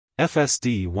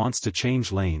FSD wants to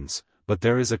change lanes, but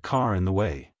there is a car in the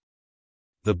way.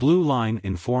 The blue line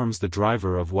informs the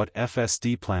driver of what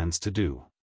FSD plans to do.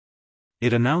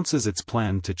 It announces its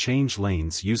plan to change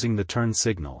lanes using the turn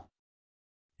signal.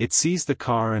 It sees the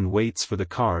car and waits for the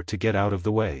car to get out of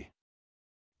the way.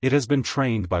 It has been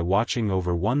trained by watching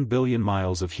over 1 billion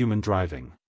miles of human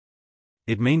driving.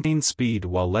 It maintains speed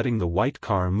while letting the white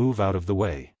car move out of the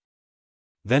way.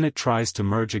 Then it tries to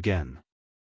merge again.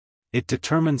 It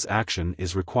determines action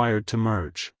is required to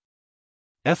merge.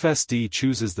 FSD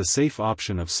chooses the safe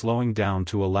option of slowing down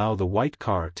to allow the white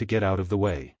car to get out of the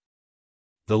way.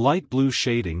 The light blue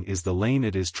shading is the lane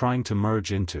it is trying to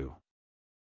merge into.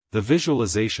 The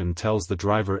visualization tells the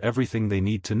driver everything they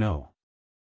need to know.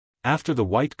 After the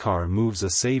white car moves a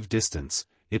safe distance,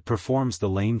 it performs the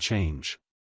lane change.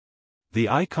 The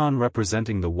icon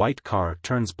representing the white car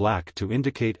turns black to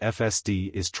indicate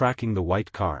FSD is tracking the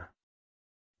white car.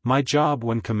 My job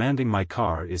when commanding my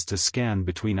car is to scan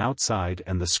between outside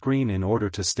and the screen in order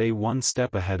to stay one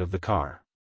step ahead of the car.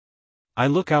 I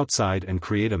look outside and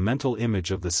create a mental image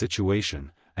of the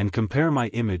situation, and compare my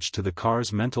image to the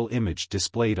car's mental image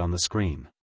displayed on the screen.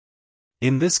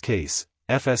 In this case,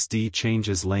 FSD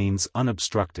changes lanes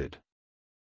unobstructed.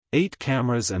 8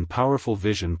 cameras and powerful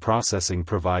vision processing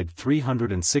provide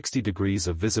 360 degrees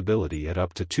of visibility at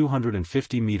up to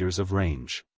 250 meters of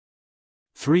range.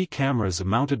 3 cameras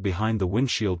mounted behind the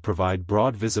windshield provide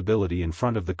broad visibility in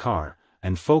front of the car,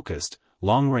 and focused,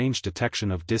 long-range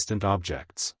detection of distant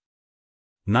objects.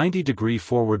 90-degree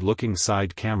forward-looking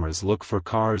side cameras look for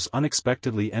cars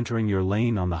unexpectedly entering your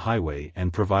lane on the highway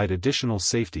and provide additional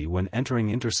safety when entering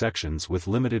intersections with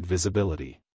limited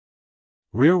visibility.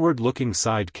 Rearward-looking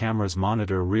side cameras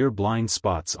monitor rear blind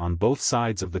spots on both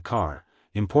sides of the car,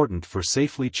 important for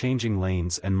safely changing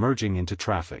lanes and merging into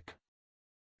traffic.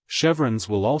 Chevrons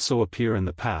will also appear in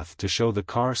the path to show the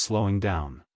car slowing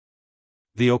down.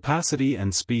 The opacity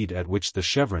and speed at which the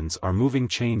chevrons are moving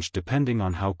change depending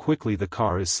on how quickly the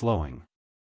car is slowing.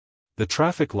 The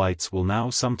traffic lights will now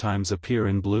sometimes appear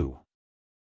in blue.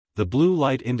 The blue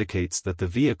light indicates that the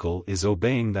vehicle is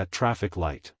obeying that traffic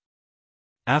light.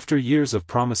 After years of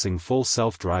promising full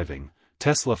self-driving,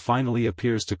 Tesla finally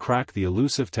appears to crack the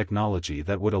elusive technology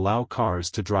that would allow cars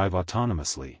to drive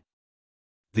autonomously.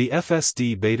 The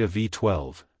FSD Beta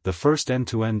V12, the first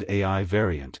end-to-end AI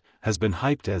variant, has been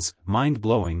hyped as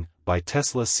mind-blowing by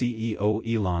Tesla CEO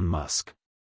Elon Musk.